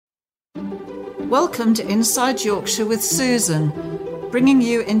Welcome to Inside Yorkshire with Susan, bringing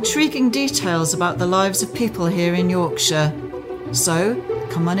you intriguing details about the lives of people here in Yorkshire. So,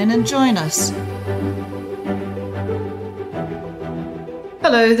 come on in and join us.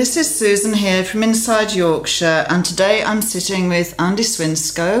 Hello, this is Susan here from Inside Yorkshire, and today I'm sitting with Andy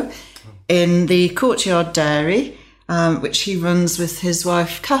Swinscoe in the Courtyard Dairy, which he runs with his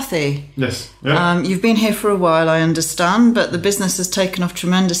wife Kathy. Yes. Yeah. You've been here for a while, I understand, but the business has taken off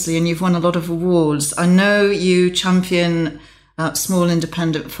tremendously and you've won a lot of awards. I know you champion small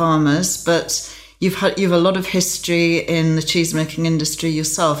independent farmers, but you've a lot of history in the cheese-making industry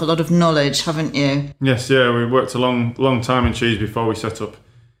yourself, a lot of knowledge, haven't you? Yes, yeah, we worked a long time in cheese before we set up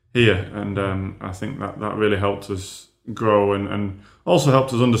here, and I think that really helped us grow and also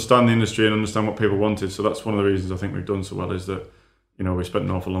helped us understand the industry and understand what people wanted. So that's one of the reasons I think we've done so well, is that, you know, we spent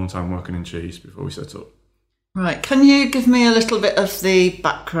an awful long time working in cheese before we set up. Right. Can you give me a little bit of the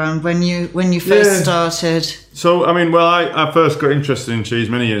background when you first started? So, I mean, well, I first got interested in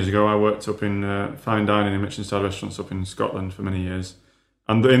cheese many years ago. I worked up in fine dining and Michelin-star restaurants up in Scotland for many years.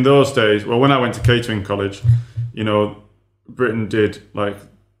 And in those days, well, when I went to catering college, you know, Britain did like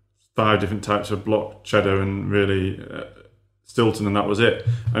 5 different types of block cheddar and really Stilton, and that was it.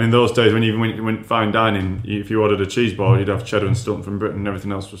 And in those days, when you went fine dining, if you ordered a cheese ball, you'd have cheddar and Stilton from Britain, and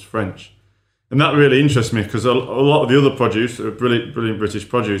everything else was French. And that really interests me, because a lot of the other produce, brilliant British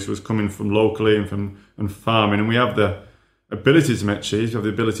produce, was coming from locally and farming, and we have the ability to make cheese, we have the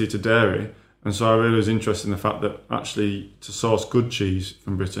ability to dairy. And so I really was interested in the fact that actually to source good cheese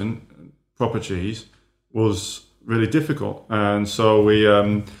from Britain, proper cheese, was really difficult. And so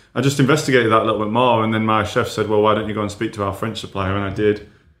I just investigated that a little bit more, and then my chef said, well, why don't you go and speak to our French supplier? And I did,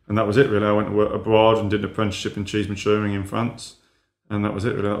 and that was it really. I went to work abroad and did an apprenticeship in cheese maturing in France, and that was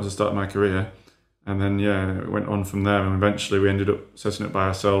it really. That was the start of my career. And then it went on from there, and eventually we ended up setting it by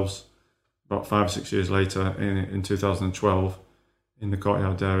ourselves about 5 or 6 years later in 2012 in the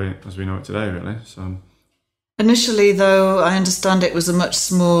Courtyard Dairy as we know it today, really. So initially, though, I understand it was a much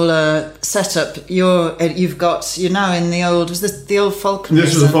smaller setup. You're now in the old, was this the old Falconry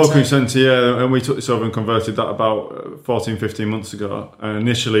This was Centre? the Falconry Centre, yeah, and we took this over and converted that about 14, 15 months ago. And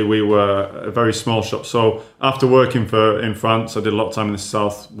initially we were a very small shop. So after working in France, I did a lot of time in the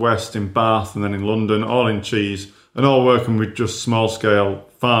southwest, in Bath, and then in London, all in cheese, and all working with just small scale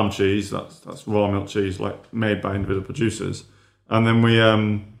farm cheese. That's raw milk cheese, like made by individual producers. And then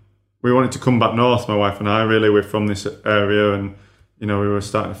we wanted to come back north, my wife and I. Really, we're from this area, and you know, we were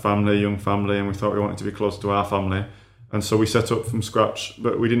starting a young family, and we thought we wanted to be close to our family. And so we set up from scratch,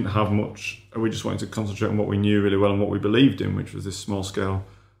 but we didn't have much. We just wanted to concentrate on what we knew really well and what we believed in, which was this small scale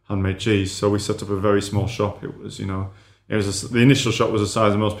handmade cheese. So we set up a very small shop. It was, the initial shop was the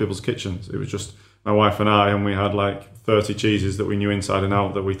size of most people's kitchens. It was just my wife and I, and we had like 30 cheeses that we knew inside and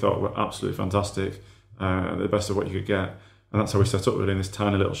out that we thought were absolutely fantastic, the best of what you could get. And that's how we set up really in this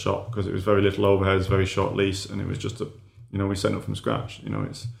tiny little shop, because it was very little overheads, very short lease, and it was just we set up from scratch.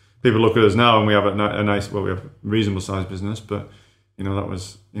 It's people look at us now and we have we have a reasonable sized business, but that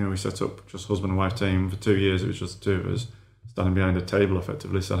was we set up just husband and wife team for 2 years. It was just the two of us standing behind a table,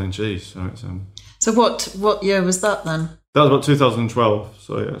 effectively selling cheese. So it's So what year was that then? That was about 2012.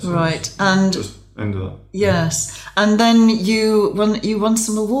 So yeah, so right, and just end of that. Yes, and then you won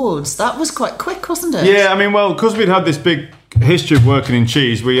some awards. That was quite quick, wasn't it? Yeah, I mean, well, because we'd had this big history of working in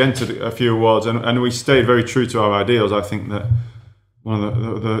cheese, we entered a few awards, and we stayed very true to our ideals. I think that one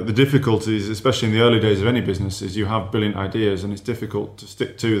of the difficulties, especially in the early days of any business, is you have brilliant ideas, and it's difficult to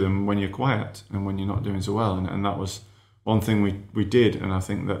stick to them when you're quiet and when you're not doing so well. And that was one thing we did, and I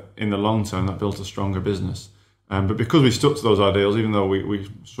think that in the long term that built a stronger business. But because we stuck to those ideals, even though we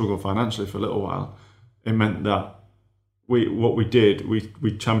struggled financially for a little while, it meant that we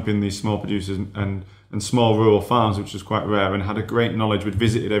championed these small producers and small rural farms, which was quite rare, and had a great knowledge. We'd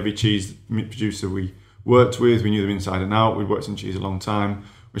visited every cheese producer we worked with. We knew them inside and out. We'd worked in cheese a long time,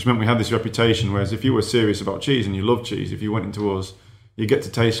 which meant we had this reputation. Whereas if you were serious about cheese and you loved cheese, if you went into us, you'd get to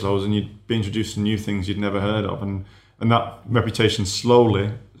taste loads and you'd be introduced to new things you'd never heard of. And that reputation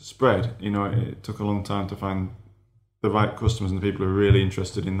slowly spread. It took a long time to find the right customers and the people who were really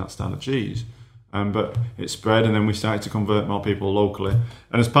interested in that style of cheese. But it spread, and then we started to convert more people locally.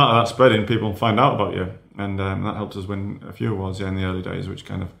 And as part of that spreading, people find out about you. And that helped us win a few awards in the early days, which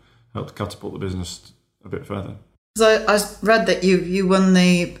kind of helped catapult the business a bit further. So I read that you won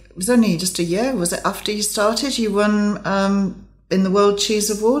it was only just a year, was it, after you started? You won in the World Cheese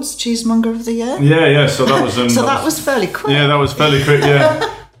Awards, Cheesemonger of the Year? Yeah, so that was... so that was fairly quick. Yeah, that was fairly quick,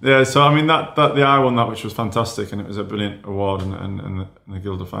 yeah. Yeah, so I mean, I won that, which was fantastic, and it was a brilliant award, and the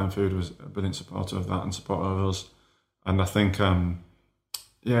Guild of Fine Food was a brilliant supporter of that and supporter of us. And I think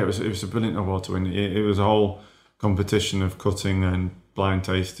it was a brilliant award to win. It was a whole competition of cutting and blind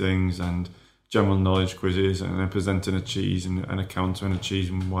tastings and general knowledge quizzes, and then presenting a cheese and a counter and a cheese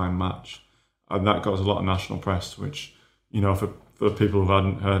and wine match, and that got us a lot of national press. Which, for people who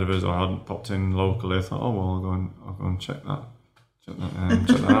hadn't heard of us or hadn't popped in locally, I thought, oh well, I'll go and check that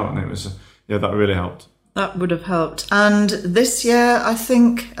out, and it was that really helped. That would have helped. And this year, I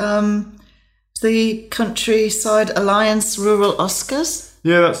think the Countryside Alliance Rural Oscars.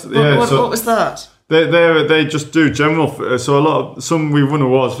 Yeah, What was that? They just do general. So we won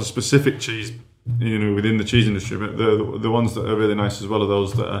awards for specific cheese, within the cheese industry. But the ones that are really nice as well are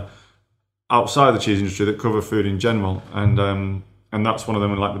those that are outside the cheese industry that cover food in general. And that's one of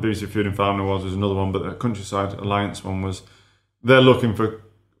them. And like the BBC Food and Farming Awards was another one. But the Countryside Alliance one was, they're looking for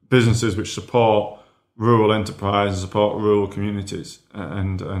businesses which support rural enterprise and support rural communities,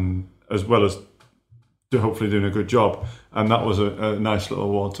 and as well as hopefully doing a good job. And that was a nice little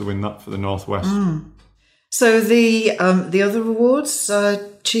award to win that for the Northwest. So the other awards,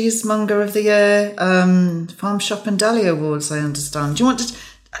 Cheesemonger of the Year, Farm Shop and Deli Awards, I understand. Do you want to?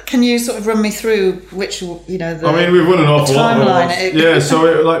 Can you sort of run me through which, we've won an awful lot of awards. Yeah,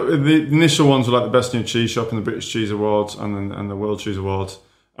 so the initial ones were like the Best New Cheese Shop and the British Cheese Awards and the World Cheese Awards.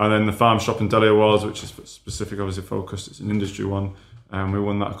 And then the Farm Shop and Deli Awards, which is specific, obviously focused. It's an industry one. And we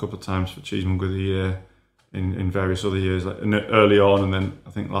won that a couple of times for Cheesemonger of the Year in various other years, like early on, and then I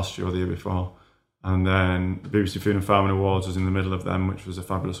think last year or the year before. And then the BBC Food and Farming Awards was in the middle of them, which was a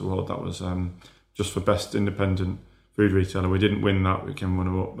fabulous award. That was just for Best Independent Food Retailer. We didn't win that, we came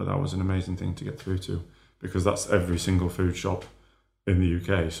runner-up, but that was an amazing thing to get through to, because that's every single food shop in the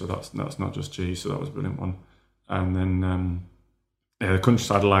UK. So that's not just cheese. So that was a brilliant one. And then the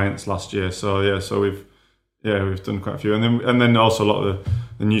Countryside Alliance last year. So we've done quite a few, and then also a lot of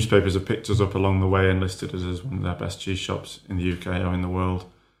the newspapers have picked us up along the way and listed us as one of their best cheese shops in the UK or in the world.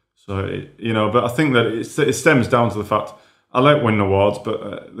 So but I think that it stems down to the fact I like winning awards,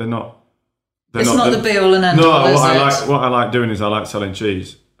 but they're not. It's not the be all and end all. No, what I like doing is I like selling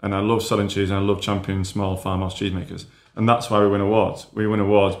cheese, and I love selling cheese, and I love championing small farmhouse cheesemakers, and that's why we win awards. We win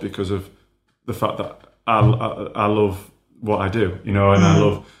awards because of the fact that I love what I do, and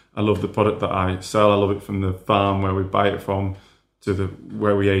I love the product that I sell. I love it from the farm where we buy it from to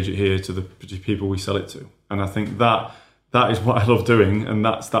where we age it here to the people we sell it to, and I think that is what I love doing, and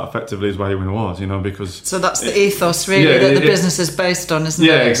that effectively is why you win awards, because. So that's the ethos, really, that the business is based on, isn't it?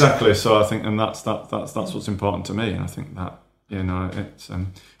 Yeah, exactly. So I think, and that's what's important to me, and I think that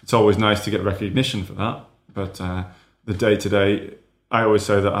it's always nice to get recognition for that, but the day to day, I always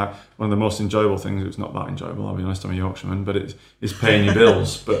say that one of the most enjoyable things. It's not that enjoyable, I'll be honest. I'm a Yorkshireman, but it's paying your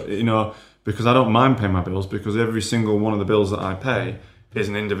bills. But because I don't mind paying my bills, because every single one of the bills that I pay is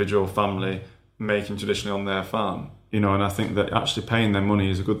an individual family making traditionally on their farm. And I think that actually paying them money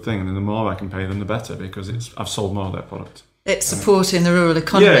is a good thing, and the more I can pay them, the better, because I've sold more of their product. It's supporting the rural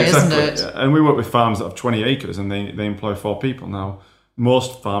economy, exactly. Isn't it? And we work with farms that have 20 acres, and they employ 4 people. Now,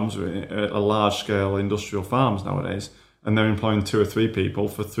 most farms are large-scale industrial farms nowadays, and they're employing 2 or 3 people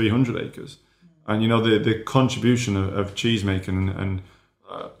for 300 acres. And the contribution of cheese making and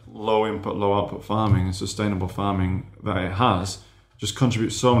low input, low output farming and sustainable farming that it has just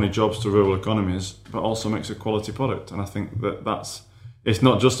contributes so many jobs to rural economies, but also makes a quality product. And I think it's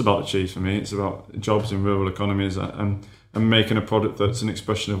not just about the cheese for me, it's about jobs in rural economies and making a product that's an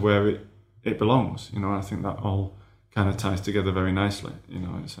expression of where it belongs. I think that all kind of ties together very nicely.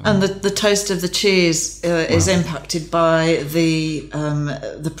 And the taste of the cheese is impacted by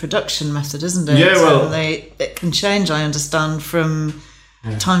the production method, isn't it? Yeah, well, it can change, I understand, from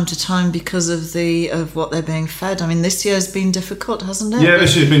time to time because of what they're being fed. I mean, this year's been difficult, hasn't it? Yeah,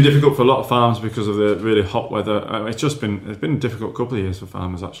 this year's been difficult for a lot of farms because of the really hot weather. It's been a difficult couple of years for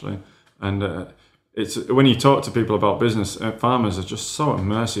farmers, actually. And it's when you talk to people about business, farmers are just so at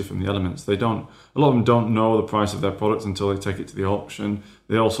mercy from the elements. A lot of them don't know the price of their product until they take it to the auction.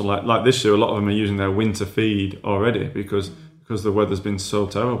 They also like this year, a lot of them are using their winter feed already because the weather's been so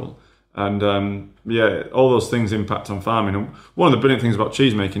terrible. And all those things impact on farming. And one of the brilliant things about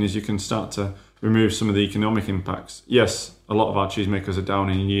cheese making is you can start to remove some of the economic impacts. Yes, a lot of our cheesemakers are down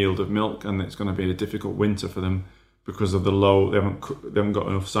in yield of milk, and it's going to be a difficult winter for them because of the low. They haven't got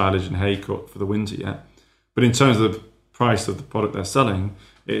enough silage and hay cut for the winter yet. But in terms of the price of the product they're selling,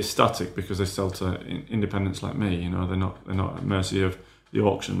 it is static because they sell to independents like me. They're not at mercy of the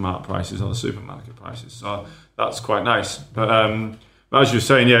auction mart prices or the supermarket prices. So that's quite nice. But as you're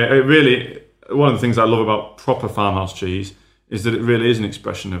saying, it really, one of the things I love about proper farmhouse cheese is that it really is an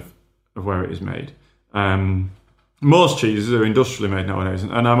expression of where it is made. Most cheeses are industrially made nowadays,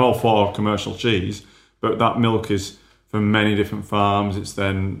 and I'm all for commercial cheese, but that milk is from many different farms. It's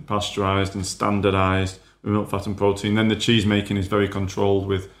then pasteurised and standardised with milk, fat and protein. Then the cheese making is very controlled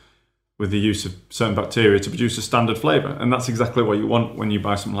with the use of certain bacteria to produce a standard flavour. And that's exactly what you want when you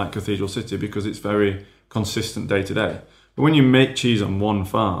buy something like Cathedral City, because it's very consistent day to day. But when you make cheese on one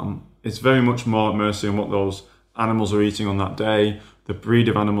farm, it's very much more at mercy on what those animals are eating on that day, the breed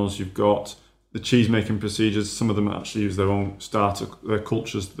of animals you've got, the cheese making procedures. Some of them actually use their own starter, their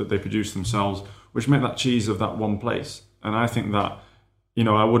cultures that they produce themselves, which make that cheese of that one place. And I think that, you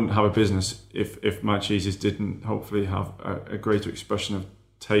know, I wouldn't have a business if my cheeses didn't hopefully have a greater expression of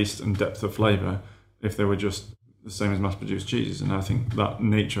taste and depth of flavour if they were just the same as mass-produced cheeses. And I think that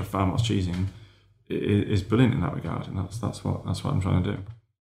nature of farmhouse cheesing is brilliant in that regard, and that's what I'm trying to do.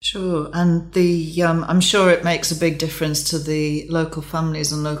 Sure, and I'm sure it makes a big difference to the local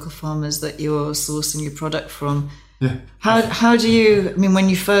families and local farmers that you're sourcing your product from. Yeah. How do you? I mean, when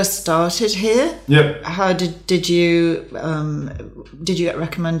you first started here, yeah. How did you get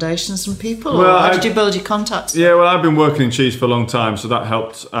recommendations from people, well, or how did you build your contacts? Yeah, well, I've been working in cheese for a long time, so that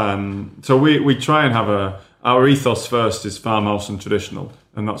helped. So we try and have our ethos first is farmhouse and traditional,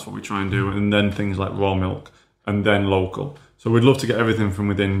 and that's what we try and do, and then things like raw milk, and then local. So we'd love to get everything from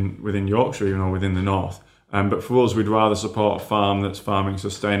within Yorkshire, you know, within the north. But for us, we'd rather support a farm that's farming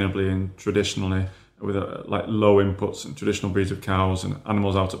sustainably and traditionally, with like low inputs and traditional breeds of cows and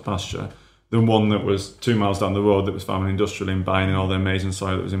animals out at pasture, than one that was 2 miles down the road that was farming industrially and buying in all their maize and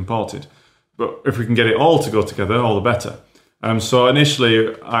soy that was imported. But if we can get it all to go together, all the better. So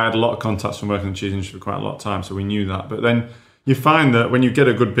initially, I had a lot of contacts from working in the cheese industry for quite a lot of time, so we knew that. But then you find that when you get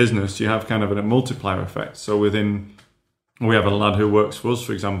a good business, you have kind of a multiplier effect. So we have a lad who works for us,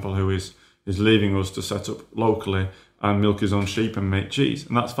 for example, who is leaving us to set up locally and milk his own sheep and make cheese,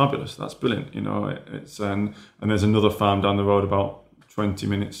 and that's fabulous. That's brilliant, you know. It's and there's another farm down the road about 20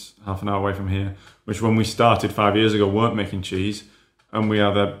 minutes, half an hour away from here, which when we started 5 years ago weren't making cheese, and we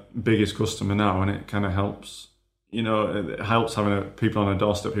are their biggest customer now, and it kind of helps. You know, it helps having people on a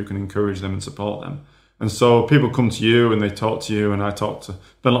doorstep who can encourage them and support them. And so people come to you and they talk to you, and I spend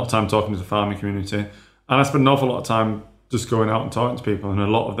a lot of time talking to the farming community, and I spend an awful lot of time just going out and talking to people, and a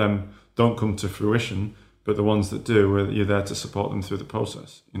lot of them don't come to fruition, but the ones that do, you're there to support them through the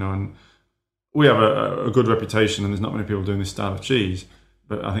process, you know. And we have a good reputation, and there's not many people doing this style of cheese,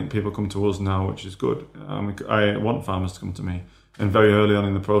 but I think people come to us now, which is good. I want farmers to come to me, and very early on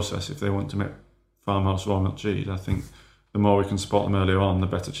in the process, if they want to make farmhouse raw milk cheese, I think the more we can support them earlier on, the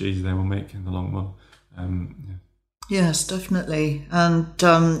better cheese they will make in the long run. Yeah. Yes, definitely. And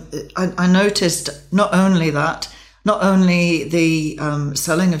I noticed not only the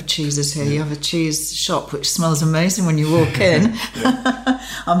selling of cheeses here, you have a cheese shop which smells amazing when you walk in.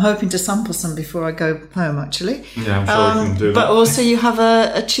 I'm hoping to sample some before I go home, actually. Yeah, I'm sure we can do that. But also you have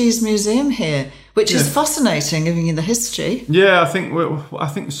a cheese museum here, which is fascinating, giving you the history. Yeah, I think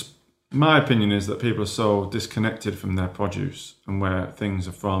my opinion is that people are so disconnected from their produce and where things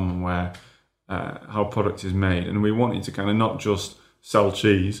are from and where how product is made. And we wanted to kind of not just sell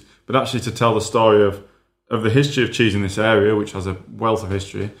cheese, but actually to tell the story of the history of cheese in this area, which has a wealth of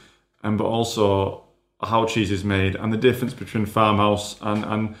history, but also how cheese is made and the difference between farmhouse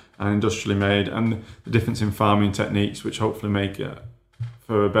and industrially made, and the difference in farming techniques, which hopefully make it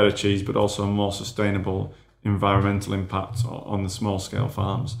for a better cheese, but also a more sustainable environmental impact on the small scale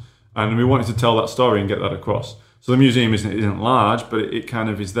farms. And we wanted to tell that story and get that across. So the museum isn't large, but it kind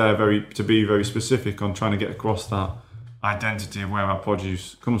of is there to be very specific on trying to get across that identity of where our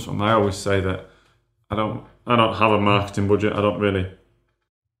produce comes from. I always say that I don't have a marketing budget. I don't really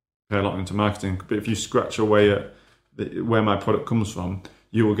pay a lot into marketing. But if you scratch away at where my product comes from,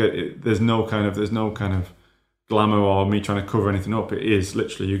 you will get it. There's no kind of glamour or me trying to cover anything up. It is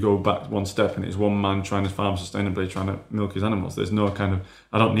literally, you go back one step and it's one man trying to farm sustainably, trying to milk his animals. There's no kind of,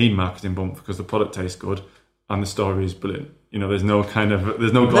 I don't need marketing bump because the product tastes good and the story is brilliant. You know, there's no glamour,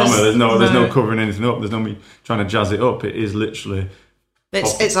 there's no covering anything up. There's no me trying to jazz it up. It is literally,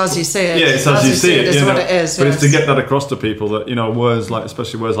 it's as you see it. Yeah, it's as you see it. It's what it is. But it's to get that across to people that, you know,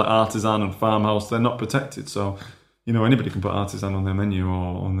 especially words like artisan and farmhouse, they're not protected. So, you know, anybody can put artisan on their menu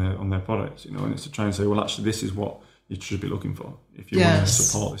or on their products, you know, and it's to try and say, well, actually, this is what you should be looking for if you want to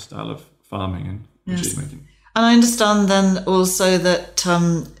support this style of farming and cheese making. And I understand then also that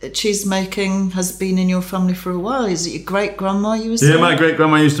cheese making has been in your family for a while. Is it your great-grandma you were saying? Yeah, my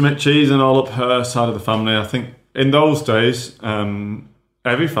great-grandma used to make cheese, and all up her side of the family. I think in those days,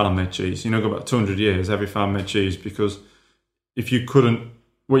 every farm made cheese. You know, go back 200 years, every farm made cheese, because if you couldn't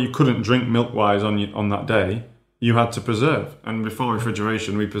drink milk-wise on that day, you had to preserve. And before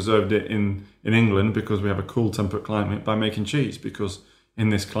refrigeration, we preserved it in England because we have a cool temperate climate by making cheese, because in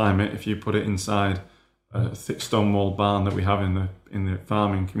this climate, if you put it inside thick stone wall barn that we have in the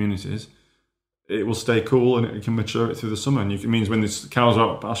farming communities, it will stay cool and it can mature it through the summer. And it means when the cows are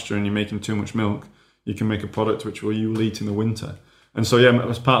out of pasture and you're making too much milk, you can make a product which you will eat in the winter. And so, yeah,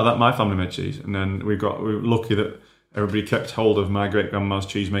 as part of that, my family made cheese. And then we were lucky that everybody kept hold of my great-grandma's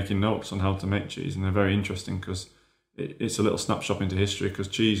cheese-making notes on how to make cheese. And they're very interesting because it's a little snapshot into history, because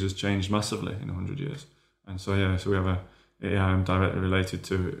cheese has changed massively in 100 years. And so, yeah, so we have I'm directly related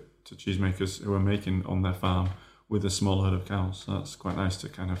to cheesemakers who are making on their farm with a small herd of cows. So that's quite nice to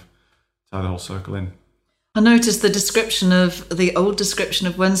kind of tie the whole circle in. I noticed the old description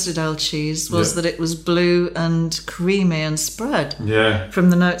of Wensleydale cheese was that it was blue and creamy and spread. Yeah. From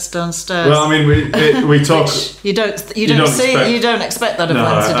the notes downstairs. Well, I mean, we talk. you don't expect that of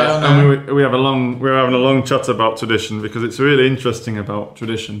Wensleydale. And we're having a long chat about tradition, because it's really interesting about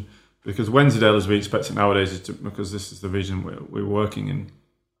tradition. Because Wensleydale, as we expect it nowadays, because this is the region we're working in,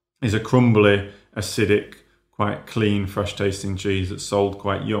 is a crumbly, acidic, quite clean, fresh-tasting cheese that's sold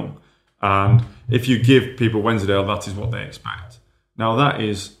quite young. And if you give people Wensleydale, that is what they expect. Now, that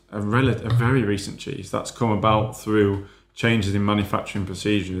is a very recent cheese that's come about through changes in manufacturing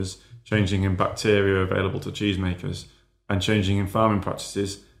procedures, changing in bacteria available to cheesemakers, and changing in farming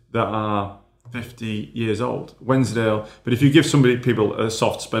practices that are 50 years old. Wensleydale, but if you give people a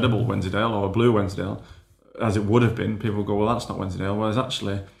soft, spreadable Wensleydale or a blue Wensleydale, as it would have been, people go, well, that's not Wensleydale. Whereas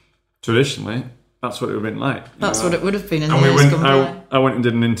actually, traditionally, that's what it would have been like. That's what it would have been in the years gone by. I went and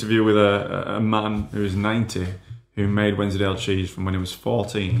did an interview with a man who was 90, who made Wensleydale cheese from when he was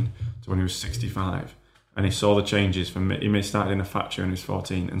 14 to when he was 65. And he saw the changes he started in a factory when he was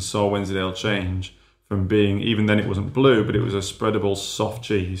 14 and saw Wensleydale change from being, even then it wasn't blue, but it was a spreadable, soft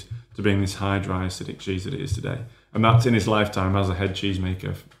cheese, to being this high, dry, acidic cheese that it is today. And that's in his lifetime as a head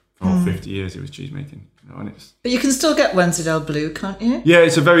cheesemaker. For 50 years he was cheesemaking. But you can still get Wensleydale blue, can't you? Yeah,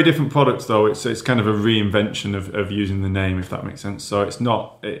 it's a very different product though. It's kind of a reinvention of using the name, if that makes sense. So it's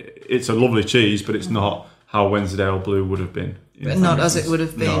a lovely cheese, but it's not how Wensleydale blue would have been. But not as it would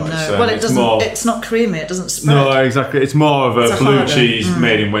have been, no. Well, it's not creamy, it doesn't spread. No, exactly. It's more of a blue cheese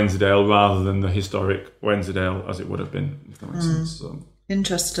made in Wensleydale rather than the historic Wensleydale as it would have been, if that makes sense. So.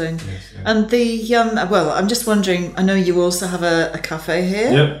 Interesting. Yes, yeah. And I'm just wondering, I know you also have a cafe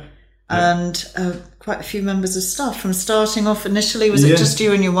here. Yep. And quite a few members of staff. From starting off initially, was it just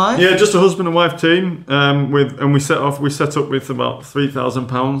you and your wife? Yeah, just a husband and wife team. We set up with about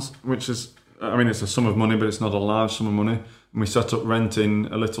 £3,000, which is, it's a sum of money, but it's not a large sum of money. And we set up renting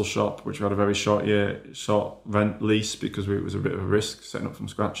a little shop, which we had a very short rent lease, because it was a bit of a risk setting up from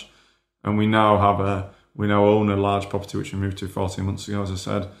scratch. And we now own a large property which we moved to 14 months ago, as I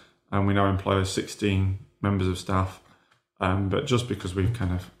said, and we now employ 16 members of staff. But just because we've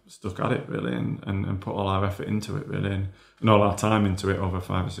kind of stuck at it really and put all our effort into it really and all our time into it over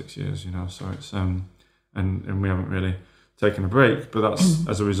 5 or 6 years, so it's and we haven't really taken a break. But that's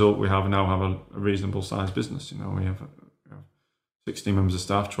as a result we now have a reasonable sized business. We have 16 members of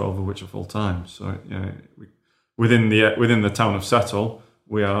staff, 12 of which are full time. So within the town of Settle,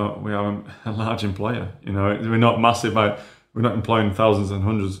 we are a large employer. We're not massive. We're not employing thousands and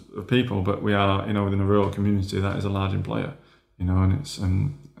hundreds of people, but we are, within a rural community that is a large employer, and it's,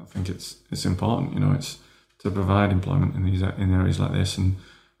 I think it's important, it's to provide employment in areas like this and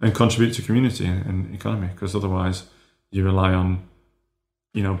contribute to community and economy, because otherwise you rely on,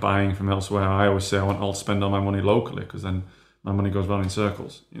 buying from elsewhere. I always say I'll spend all my money locally, because then my money goes round in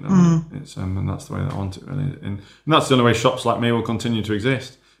circles, It's and that's the way that I want it really, and that's the only way shops like me will continue to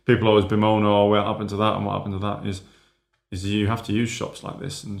exist. People always bemoan, what happened to that and what happened to that is you have to use shops like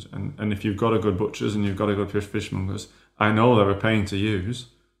this, and if you've got a good butchers and you've got a good fishmongers, I know they're a pain to use,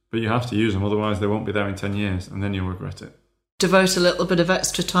 but you have to use them, otherwise they won't be there in 10 years, and then you'll regret it. Devote a little bit of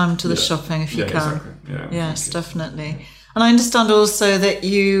extra time to the shopping if you can. Exactly. Yes, definitely. And I understand also that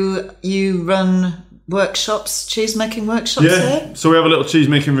you run workshops, cheese-making workshops here? So we have a little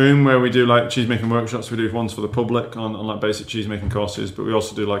cheese-making room where we do cheese-making workshops. We do ones for the public on basic cheese-making courses, but we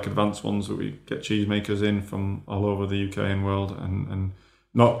also do advanced ones where we get cheesemakers in from all over the UK and world, and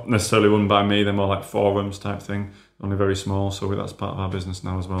not necessarily run by me. They're more forums type thing, only very small. So that's part of our business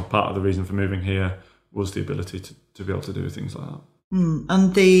now as well. Part of the reason for moving here was the ability to be able to do things like that.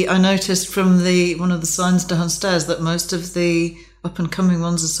 And I noticed from one of the signs downstairs that most of the up-and-coming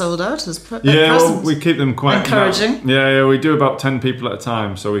ones are sold out at present. Well, we keep them quite encouraging. Yeah, we do about 10 people at a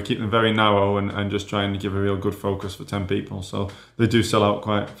time, so we keep them very narrow and just trying to give a real good focus for 10 people. So they do sell out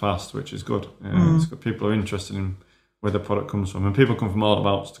quite fast, which is good. It's good. People are interested in where the product comes from, and people come from all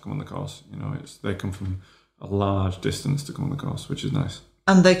abouts to come on the course. They come from a large distance to come on the course, which is nice.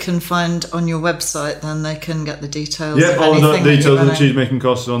 And they can find on your website, then they can get the details. Yeah, all the details of the cheese running. making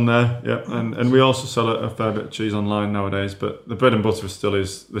courses on there. Yeah, and we also sell a fair bit of cheese online nowadays. But the bread and butter still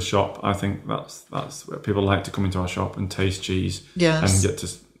is the shop. I think that's where people like to come into our shop and taste cheese. Yes. And get to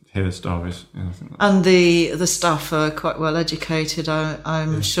hear the stories. Yeah, I think and the staff are quite well educated,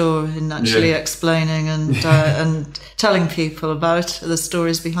 I'm sure, in actually explaining and telling people about the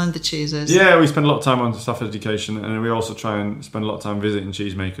stories behind the cheeses. Yeah, we spend a lot of time on staff education, and we also try and spend a lot of time visiting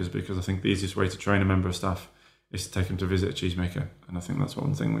cheesemakers, because I think the easiest way to train a member of staff is to take them to visit a cheesemaker, and I think that's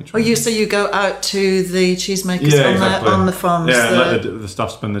one thing we try. So you go out to the cheesemakers on the farms? Yeah, and let the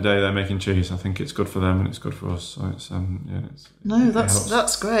staff spend the day there making cheese. I think it's good for them and it's good for us. So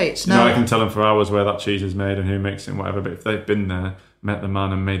that's great. I can tell them for hours where that cheese is made and who makes it and whatever. But if they've been there, met the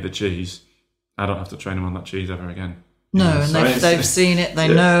man and made the cheese, I don't have to train them on that cheese ever again. They've seen it. They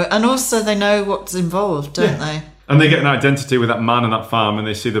know, and also they know what's involved, don't they? And they get an identity with that man and that farm, and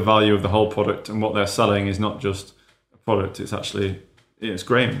they see the value of the whole product, and what they're selling is not just a product, it's actually, it's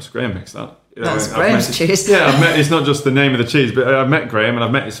Graham's. Graham makes that. That's Graham's cheese. Yeah, it's not just the name of the cheese, but I've met Graham and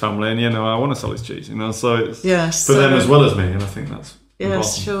I've met his family, and I want to sell his cheese, so it's for them as well as me, and I think that's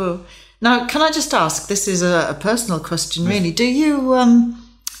important. Sure. Now, can I just ask, this is a personal question really, do you...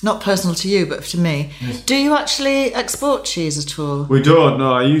 not personal to you, but to me. Yes. Do you actually export cheese at all? We don't,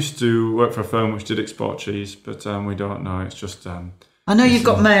 no. I used to work for a firm which did export cheese, but we don't know. It's just... I know you've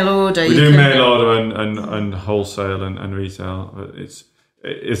got mail order. We do mail order and wholesale and retail, but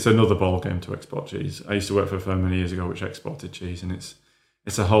it's another ball game to export cheese. I used to work for a firm many years ago which exported cheese, and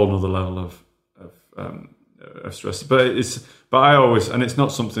it's a whole other level of stress. But I always, and it's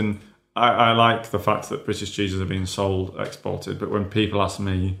not something... I like the fact that British cheeses are being sold, exported, but when people ask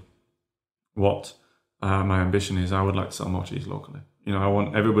me what my ambition is, I would like to sell more cheese locally. I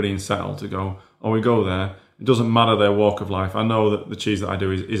want everybody in Settle to go, we go there. It doesn't matter their walk of life. I know that the cheese that I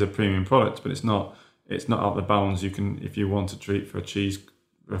do is a premium product, but it's not out the bounds. You can, if you want a treat for a cheese,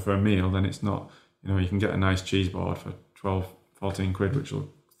 for a meal, then it's not, you can get a nice cheese board for 12, 14 quid, which will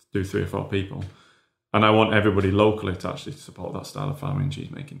do 3 or 4 people. And I want everybody locally to actually support that style of farming and cheese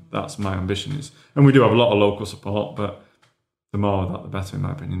making. That's my ambition is. And we do have a lot of local support, but the more that, the better, in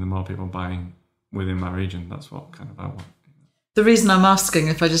my opinion. The more people buying within my region, that's what kind of I want. The reason I'm asking,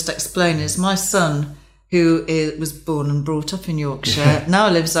 if I just explain, is my son, who was born and brought up in Yorkshire, now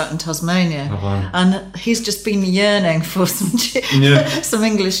lives out in Tasmania. And he's just been yearning for some some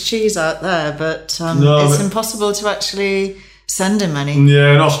English cheese out there, but it's impossible to actually... send him any.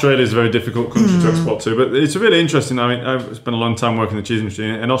 Yeah, and Australia is a very difficult country to export to, but it's really interesting. I mean, I've spent a long time working in the cheese industry,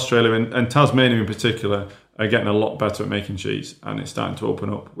 and Australia and Tasmania in particular are getting a lot better at making cheese, and it's starting to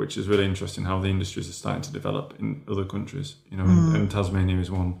open up, which is really interesting how the industries are starting to develop in other countries. And Tasmania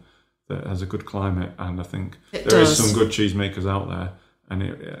is one that has a good climate, and I think there is some good cheese makers out there. And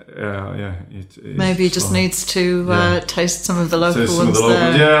maybe he just needs to taste some of the local ones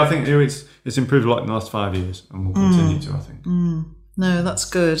there. Yeah, I think it's improved a lot in the last 5 years, and will continue to, I think. No, that's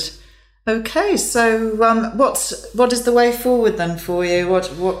good. Okay, so what is the way forward then for you?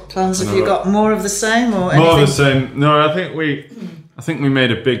 What plans have you got? More of the same, or anything? More of the same. No, I think we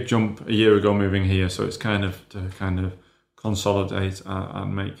made a big jump a year ago moving here, so it's kind of to consolidate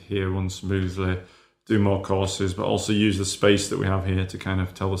and make here run smoothly. Do more courses, but also use the space that we have here to kind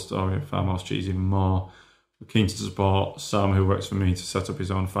of tell the story of farmhouse cheese even more. We're keen to support Sam, who works for me, to set up his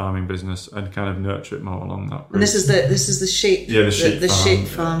own farming business and kind of nurture it more along that route. And this is the sheep. Yeah, the sheep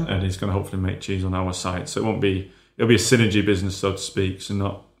farm. And he's going to hopefully make cheese on our site. So it'll be a synergy business, so to speak. So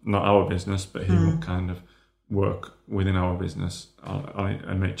not our business, but he will kind of work within our business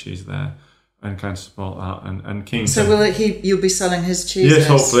and make cheese there. And kind of support that and keen. So you'll be selling his cheese? Yes,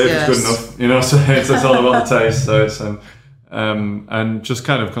 hopefully, if it's good enough. So it's all about the taste. So it's and just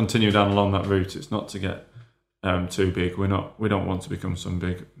kind of continue down along that route. It's not to get too big. We don't want to become some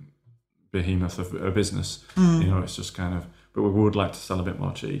big behemoth of a business. It's just kind of. But we would like to sell a bit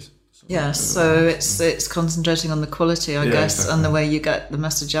more cheese. So it's concentrating on the quality, I guess, exactly. And the way you get the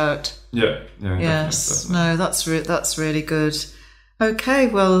message out. Yeah. Yes. Definitely. No, that's really good. Okay,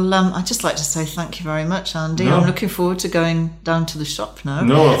 well, I'd just like to say thank you very much, Andy. I'm looking forward to going down to the shop now.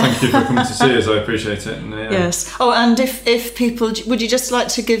 No, well, thank you for coming to see us. I appreciate it. And, yes. Oh, and if people... Would you just like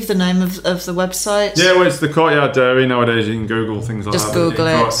to give the name of the website? Yeah, well, it's the Courtyard Dairy. Nowadays you can Google things like that. Just Google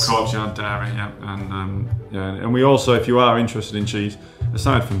it. Courtyard Dairy, yeah. And we also, if you are interested in cheese,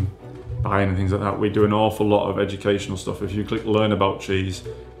 aside from buying and things like that, we do an awful lot of educational stuff. If you click Learn About Cheese,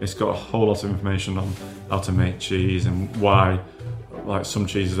 it's got a whole lot of information on how to make cheese and why... like some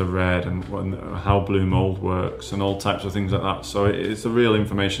cheeses are red and how blue mold works and all types of things like that. So it's a real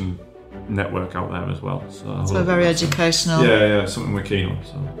information network out there as well. So very educational. Yeah, something we're keen on.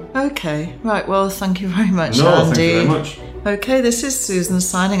 So. Okay, right. Well, thank you very much, No, Andy. thank you very much. Okay, this is Susan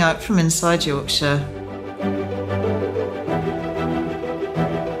signing out from Inside Yorkshire.